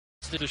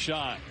a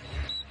shot.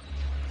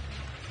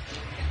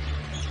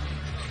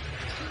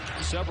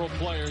 Several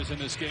players in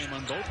this game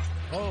on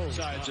both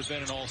sides have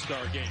been in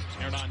all-star games.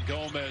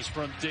 Hernangomez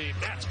from deep.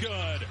 That's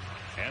good.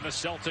 And the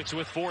Celtics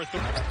with 4-3.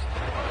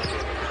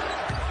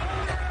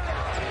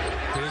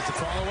 Here's the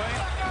fall away.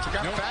 He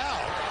got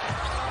fouled.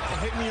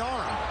 Hit in the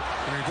arm.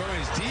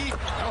 Hernangomez deep.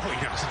 Oh,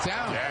 he knocks it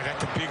down. Yeah,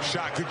 that's a big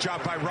shot. Good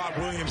job by Rob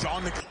Williams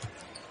on the...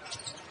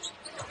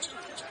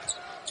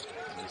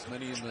 There's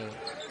many in the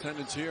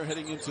attendance here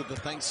heading into the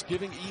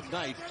Thanksgiving Eve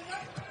night.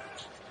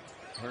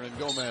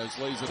 Hernangomez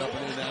lays it up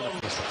and in and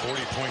out. It's a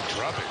 40-point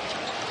drubbing.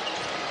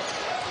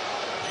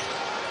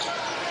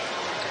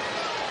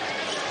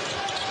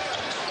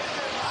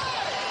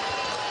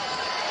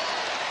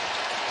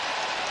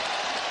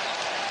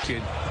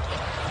 Kid.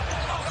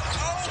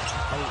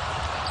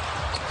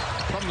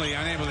 Probably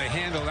unable to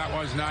handle. That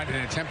was not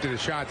an attempted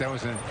shot. That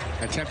was an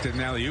attempted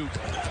alley-oop.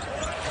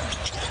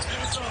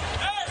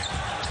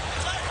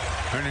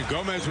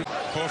 Hernangomez with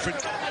Horford.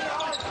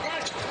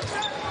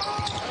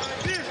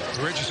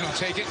 Richardson will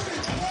take it.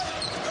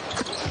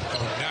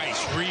 Oh,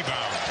 nice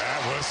rebound.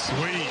 That was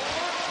sweet.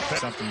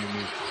 That's something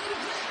unique.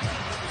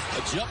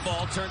 A jump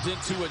ball turns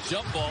into a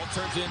jump ball,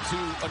 turns into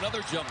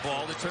another jump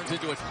ball that turns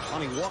into a...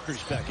 Lonnie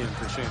Walker's back in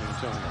for San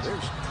Antonio.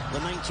 There's the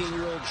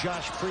 19-year-old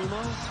Josh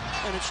Primo,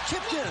 and it's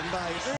tipped in by...